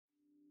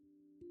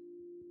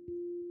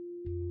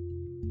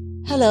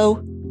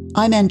Hello,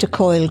 I'm Enda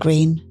Coyle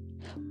Green.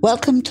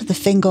 Welcome to the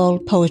FINGAL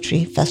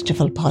Poetry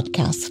Festival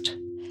podcast,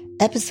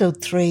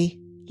 Episode 3,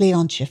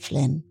 Leontia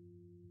Flynn.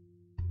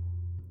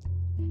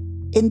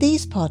 In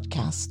these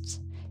podcasts,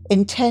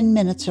 in 10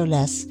 minutes or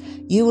less,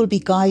 you will be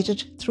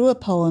guided through a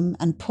poem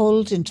and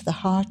pulled into the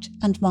heart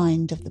and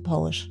mind of the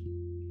poet.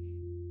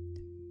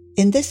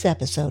 In this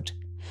episode,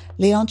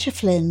 Leontia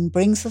Flynn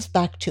brings us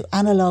back to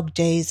analogue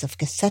days of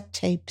cassette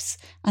tapes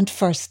and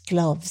first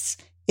loves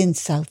in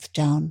South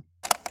Down.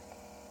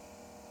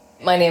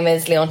 My name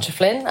is Leontia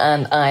Flynn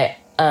and I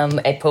am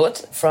a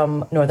poet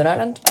from Northern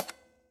Ireland.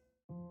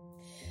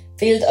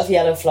 Field of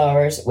yellow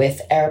flowers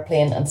with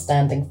airplane and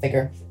standing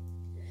figure.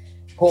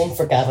 Poem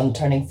for Gavin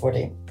turning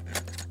 40.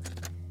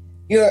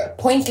 Your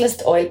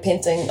pointless oil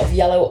painting of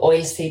yellow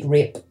oilseed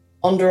rape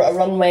under a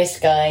runway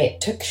sky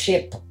took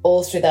shape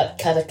all through that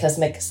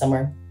cataclysmic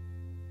summer.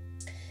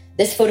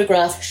 This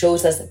photograph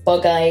shows us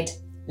bug-eyed,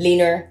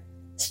 leaner,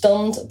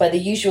 stunned by the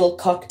usual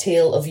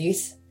cocktail of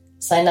youth,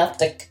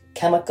 synaptic,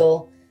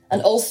 chemical,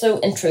 and also,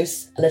 in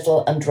truth, a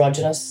little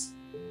androgynous.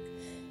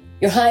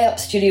 Your high-up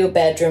studio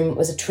bedroom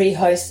was a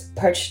treehouse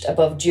perched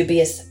above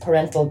dubious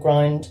parental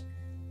ground.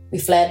 We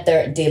fled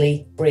there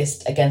daily,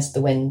 braced against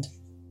the wind.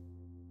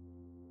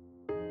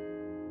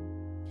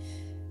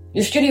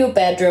 Your studio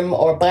bedroom,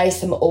 or by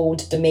some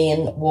old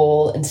domain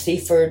wall in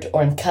Seaford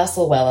or in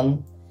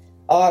Castlewellan,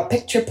 our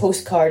picture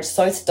postcard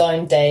South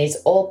Down days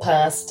all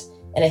passed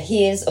in a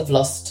haze of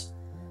lust,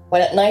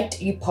 while at night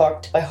you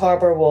parked by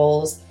harbour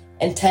walls,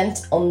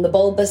 intent on the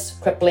bulbous,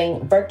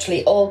 crippling,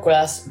 virtually all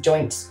grass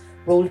joints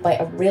rolled by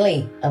a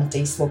really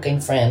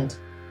anti-smoking friend.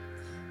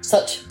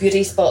 Such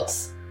beauty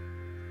spots.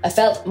 I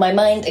felt my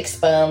mind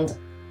expand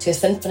to a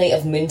symphony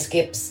of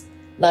moonscapes,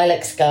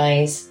 lilac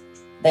skies,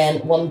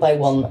 then one by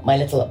one my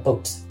little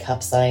boat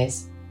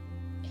capsize.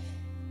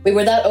 We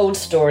were that old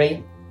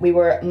story. We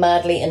were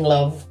madly in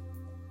love.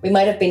 We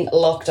might have been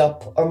locked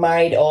up or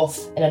married off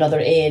in another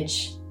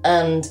age,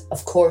 and,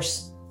 of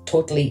course,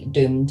 totally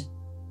doomed.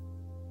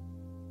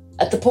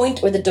 At the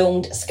point where the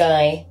domed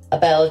sky, a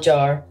bell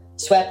jar,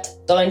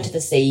 swept down to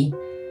the sea,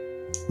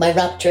 my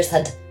raptures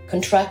had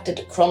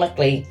contracted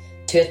chronically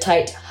to a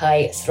tight,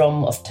 high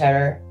thrum of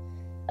terror,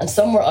 and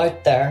somewhere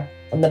out there,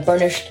 on the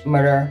burnished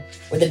mirror,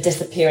 were the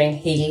disappearing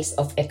heels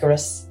of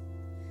Icarus.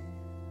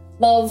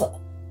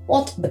 Love,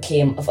 what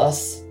became of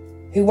us,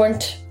 who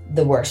weren't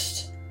the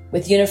worst,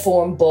 with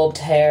uniform bobbed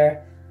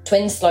hair,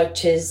 twin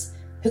slouches,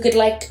 who could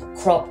like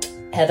cropped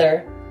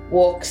heather,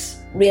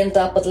 walks,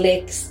 rain-dappled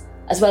lakes,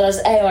 as well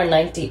as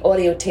AR-90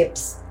 audio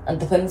tapes and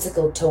the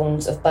whimsical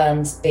tones of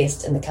bands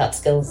based in the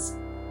Catskills.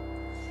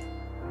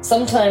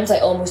 Sometimes I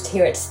almost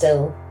hear it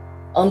still,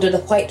 under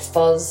the white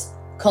fuzz,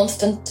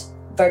 constant,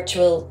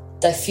 virtual,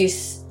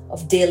 diffuse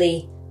of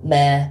daily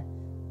meh,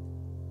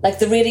 like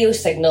the radio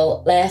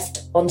signal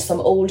left on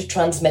some old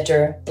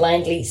transmitter,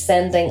 blindly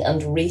sending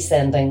and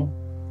resending,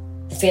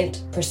 the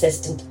faint,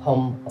 persistent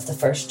hum of the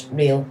first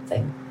real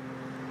thing.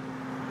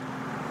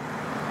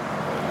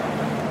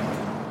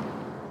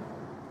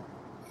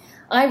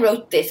 I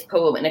wrote this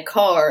poem in a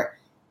car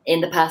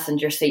in the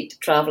passenger seat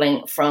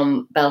travelling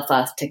from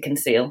Belfast to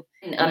Kinsale.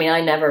 I mean,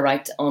 I never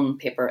write on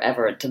paper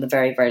ever to the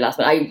very, very last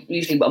minute. I'm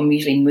usually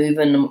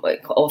moving,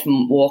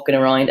 often walking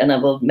around, and I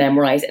will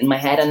memorise it in my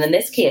head. And in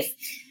this case,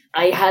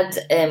 I had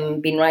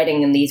been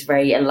writing in these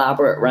very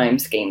elaborate rhyme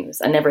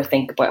schemes. I never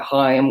think about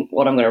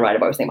what I'm going to write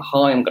about. I think about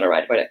how I'm going to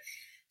write about it.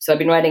 So I've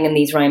been writing in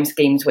these rhyme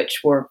schemes,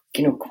 which were,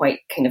 quite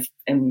kind of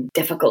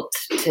difficult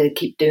to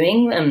keep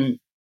doing.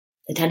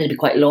 They tended to be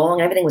quite long.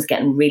 Everything was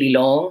getting really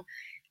long.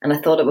 And I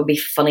thought it would be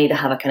funny to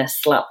have a kind of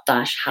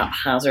slapdash,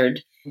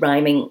 haphazard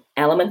rhyming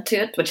element to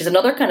it, which is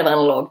another kind of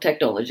analogue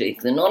technology.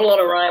 There's not a lot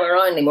of rhyme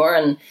around anymore.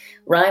 And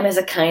rhyme is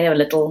a kind of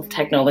little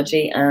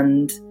technology.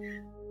 And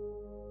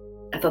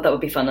I thought that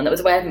would be fun. And it was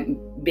a way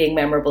of being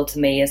memorable to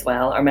me as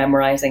well, or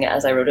memorising it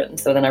as I wrote it. And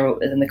so then I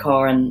wrote it in the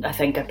car. And I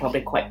think I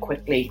probably quite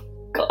quickly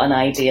got an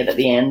idea that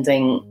the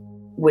ending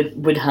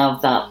would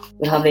have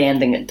the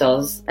ending it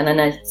does. And then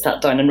I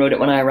sat down and wrote it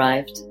when I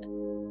arrived.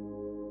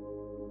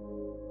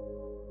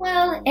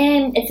 Well,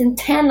 it's in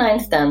 10-line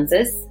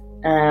stanzas,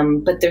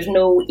 but there's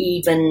no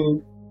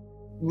even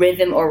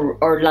rhythm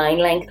or line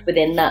length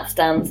within that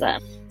stanza.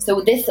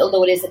 So this,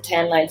 although it is a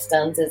 10-line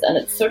stanzas, and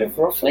it's sort of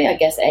roughly, I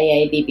guess, A,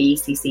 A, B, B,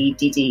 C, C,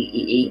 D, D,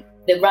 E, E.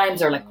 The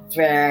rhymes are like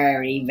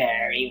very,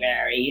 very,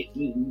 very,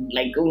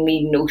 like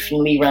only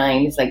notionally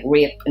rhymes, like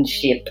rape and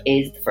shape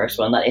is the first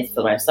one. That is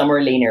the rhyme. Some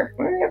are leaner.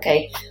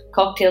 Okay.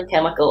 Cocktail,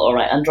 chemical, all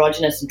right.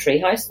 Androgynous and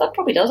treehouse. That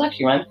probably does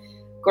actually rhyme.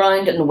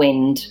 Ground and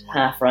wind,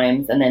 half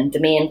rhymes, and then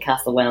domain,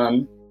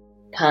 Castlewellan,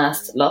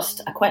 past,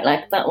 lust. I quite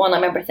liked that one. I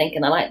remember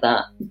thinking I like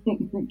that.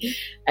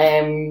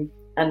 And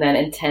then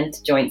intent,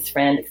 joints,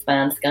 friend,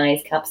 expand,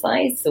 skies,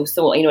 capsize.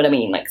 So you know what I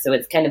mean? So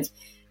it's kind of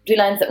 2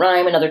 lines that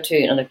rhyme, another 2,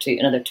 another 2,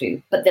 another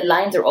 2. But the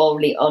lines are all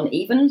really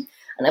uneven,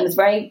 and I was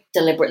very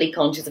deliberately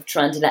conscious of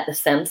trying to let the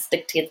sense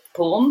dictate the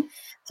poem.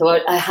 So So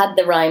I had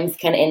the rhymes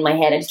kind of in my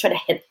head. I just tried to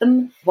hit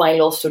them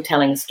while also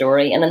telling a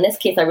story. And in this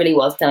case, I really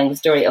was telling the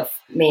story of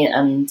me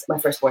and my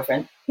first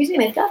boyfriend, whose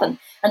name is Gavin,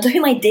 and to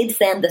whom I did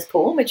send this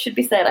poem. It should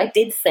be said, I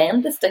did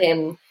send this to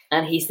him.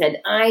 And he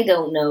said, I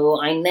don't know,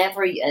 I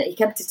never, he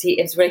kept,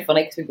 it was very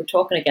funny because we were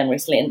talking again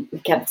recently and we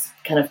kept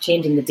kind of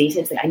changing the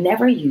details. Like, I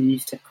never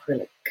used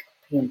acrylic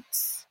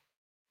paints.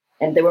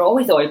 And they were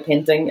always oil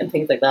painting and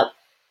things like that.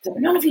 So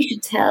none of you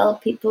should tell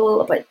people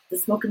about the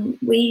smoking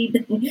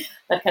weed,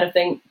 that kind of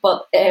thing.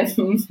 But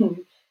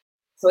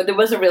so there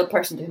was a real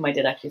person to whom I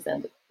did actually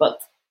send it.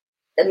 But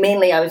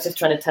mainly I was just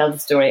trying to tell the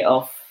story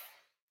of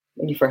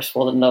when you first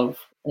fall in love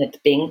and it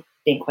being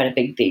quite a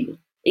big deal,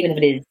 even if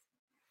it is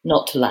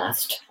not to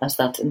last, as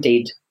that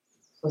indeed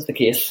was the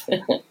case. I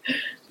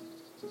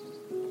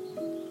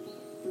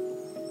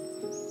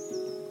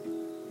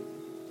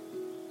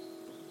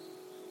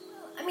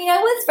mean, I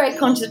was very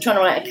conscious of trying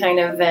to write a kind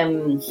of,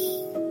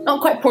 not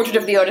quite portrait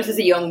of the artist as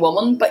a young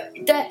woman, but,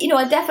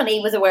 I definitely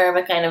was aware of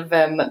a kind of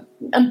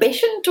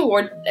ambition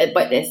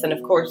about this. And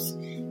of course,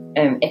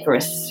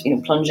 Icarus,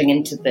 plunging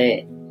into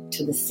the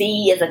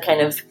sea as a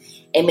kind of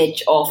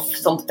image of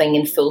something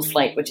in full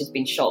flight which has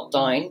been shot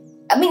down.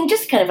 I mean,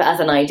 just kind of as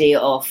an idea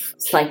of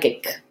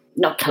psychic,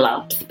 not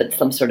collapse, but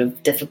some sort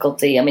of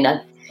difficulty. I mean,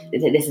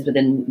 this is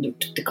within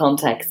the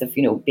context of,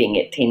 being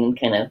 18 and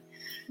kind of,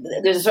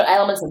 there's sort of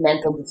elements of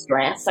mental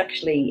distress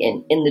actually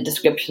in the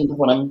descriptions of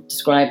what I'm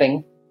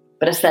describing,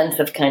 but a sense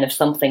of kind of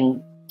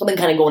something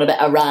kind of going a bit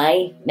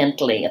awry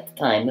mentally at the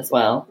time as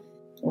well.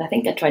 And I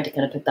think I tried to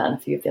kind of put that in a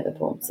few of the other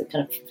poems. It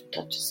kind of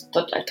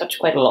I touch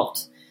quite a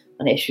lot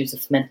on issues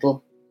of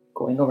mental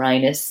going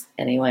awryness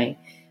anyway.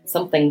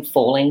 Something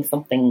falling,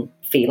 something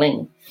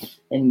feeling,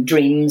 and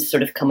dreams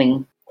sort of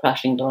coming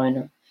crashing down,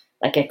 or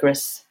like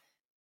Icarus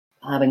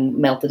having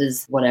melted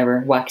his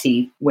whatever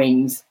waxy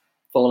wings,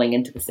 falling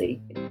into the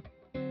sea.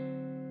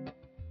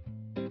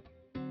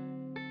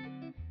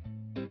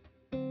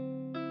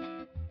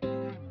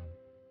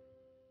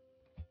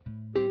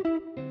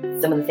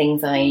 Some of the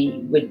things I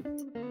would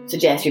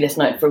suggest you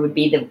listen out for would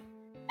be the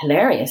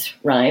hilarious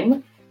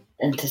rhyme,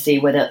 and to see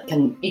whether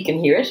you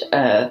can hear it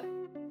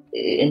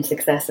in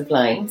successive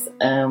lines.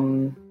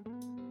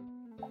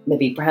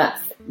 Maybe perhaps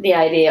the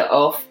idea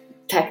of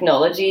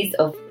technologies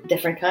of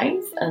different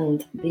kinds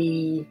and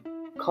the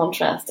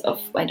contrast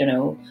of, I don't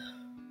know,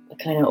 a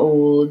kind of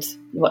old,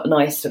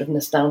 nice sort of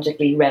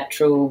nostalgically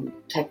retro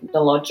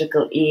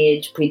technological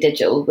age,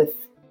 pre-digital, with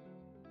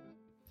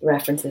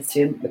references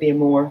to maybe a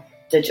more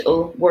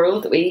digital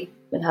world that we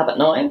inhabit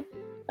now, and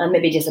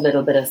maybe just a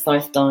little bit of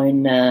South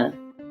Down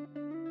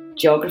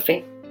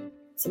geography,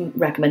 some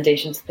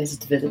recommendations of places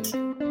to visit.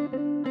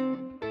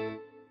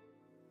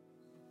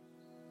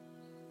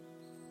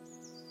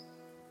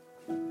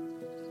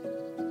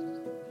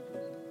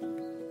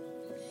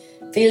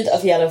 Field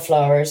of Yellow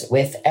Flowers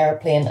with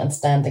Airplane and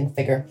Standing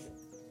Figure.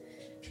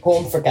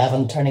 Poem for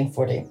Gavin, turning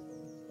 40.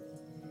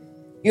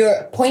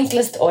 Your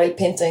pointless oil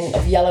painting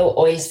of yellow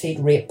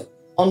oilseed rape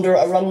under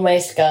a runway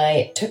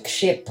sky took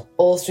shape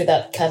all through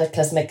that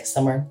cataclysmic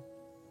summer.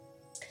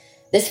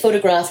 This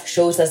photograph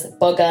shows us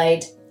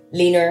bug-eyed,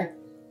 leaner,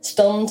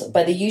 stunned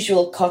by the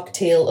usual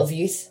cocktail of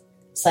youth,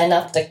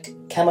 synaptic,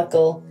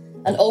 chemical,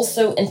 and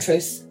also, in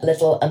truth, a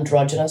little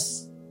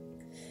androgynous.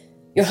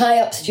 Your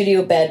high-up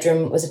studio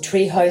bedroom was a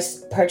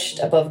treehouse perched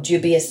above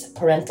dubious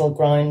parental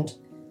ground.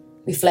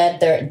 We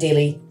fled there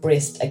daily,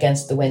 braced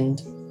against the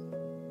wind.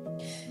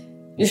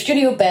 Your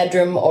studio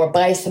bedroom, or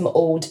by some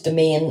old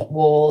domain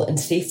wall in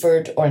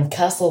Seaford or in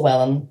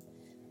Castlewellan,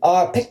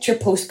 our picture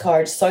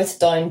postcard South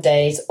Down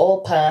days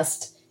all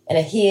passed in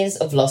a haze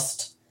of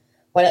lust,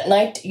 while at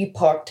night you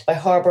parked by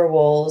harbour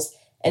walls,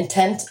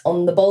 intent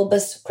on the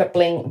bulbous,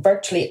 crippling,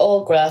 virtually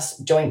all grass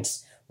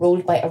joints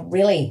rolled by a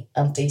really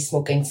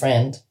anti-smoking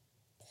friend.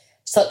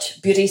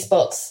 Such beauty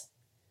spots.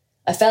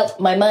 I felt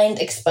my mind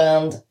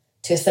expand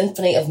to a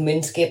symphony of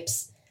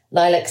moonscapes,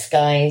 lilac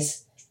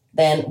skies,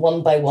 then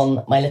one by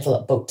one my little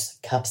boat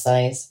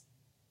capsize.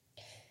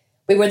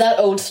 We were that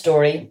old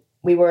story.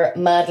 We were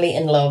madly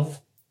in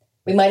love.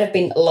 We might have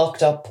been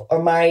locked up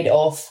or married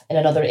off in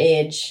another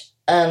age,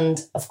 and,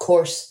 of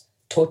course,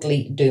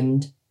 totally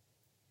doomed.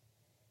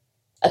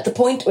 At the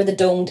point where the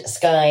domed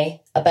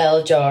sky, a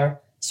bell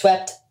jar,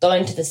 swept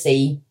down to the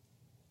sea,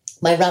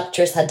 my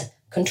raptures had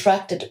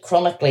contracted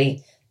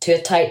chronically to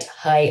a tight,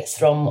 high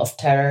thrum of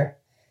terror,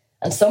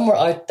 and somewhere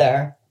out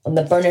there, on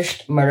the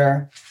burnished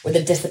mirror, were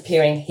the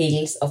disappearing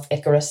heels of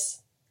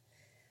Icarus.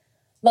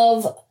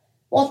 Love,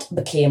 what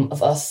became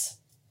of us,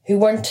 who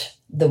weren't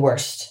the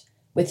worst,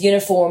 with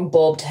uniform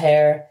bobbed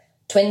hair,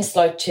 twin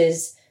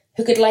slouches,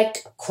 who could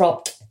like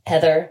cropped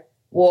heather,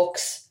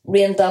 walks,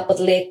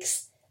 rain-dappled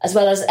lakes, as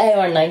well as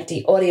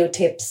AR-90 audio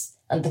tapes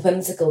and the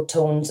whimsical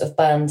tones of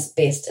bands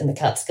based in the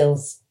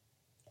Catskills.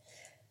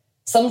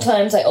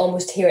 Sometimes I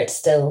almost hear it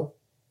still,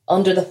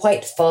 under the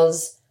white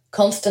fuzz,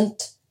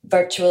 constant,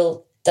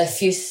 virtual,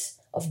 diffuse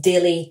of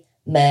daily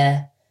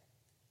meh,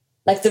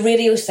 like the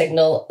radio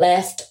signal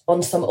left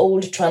on some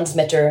old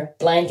transmitter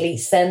blindly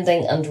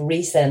sending and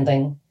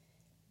resending,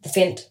 the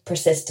faint,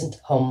 persistent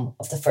hum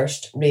of the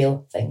first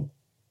real thing.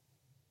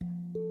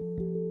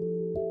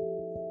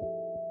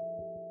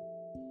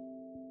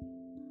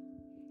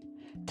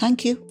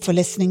 Thank you for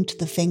listening to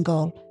the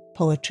FINGAL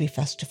Poetry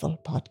Festival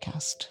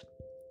podcast.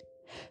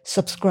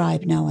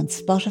 Subscribe now on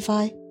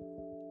Spotify,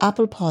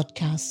 Apple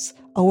Podcasts,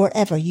 or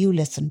wherever you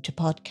listen to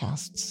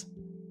podcasts.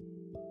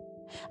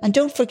 And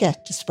don't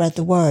forget to spread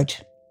the word.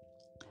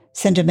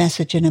 Send a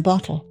message in a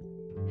bottle.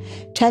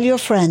 Tell your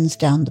friends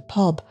down the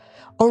pub,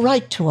 or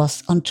write to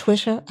us on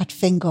Twitter at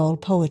FINGAL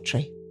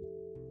Poetry.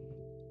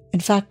 In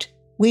fact,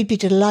 we'd be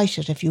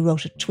delighted if you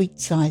wrote a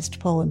tweet-sized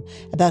poem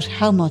about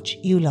how much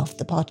you love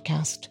the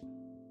podcast.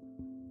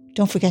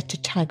 Don't forget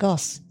to tag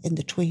us in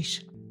the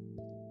tweet.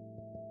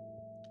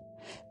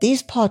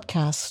 These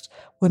podcasts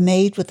were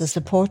made with the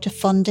support of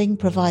funding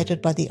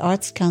provided by the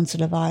Arts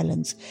Council of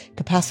Ireland's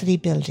Capacity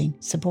Building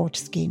Support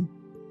Scheme.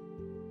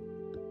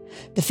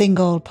 The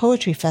FINGAL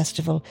Poetry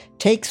Festival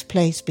takes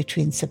place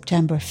between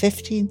September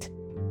 15th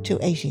to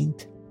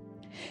 18th.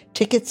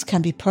 Tickets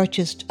can be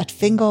purchased at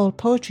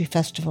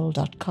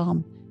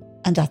fingalpoetryfestival.com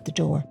and at the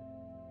door.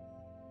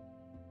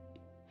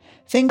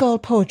 FINGAL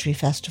Poetry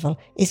Festival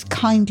is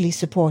kindly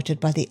supported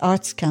by the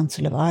Arts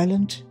Council of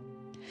Ireland,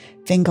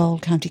 Fingal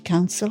County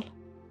Council,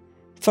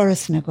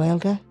 Forras na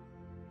Gaeilge,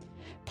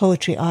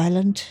 Poetry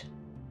Ireland,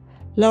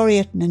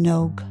 Laureate na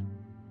Nóg,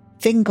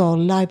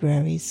 FINGAL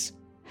Libraries,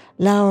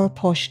 Laur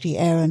Poisty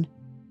Éireann,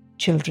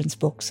 Children's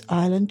Books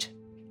Ireland,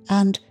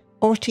 and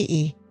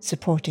RTE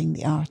Supporting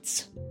the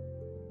Arts.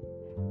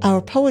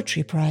 Our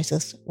poetry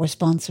prizes were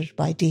sponsored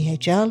by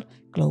DHL,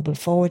 Global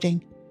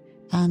Forwarding,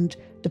 and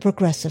the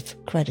Progressive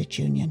Credit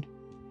Union.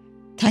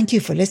 Thank you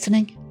for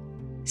listening.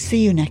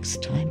 See you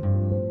next time.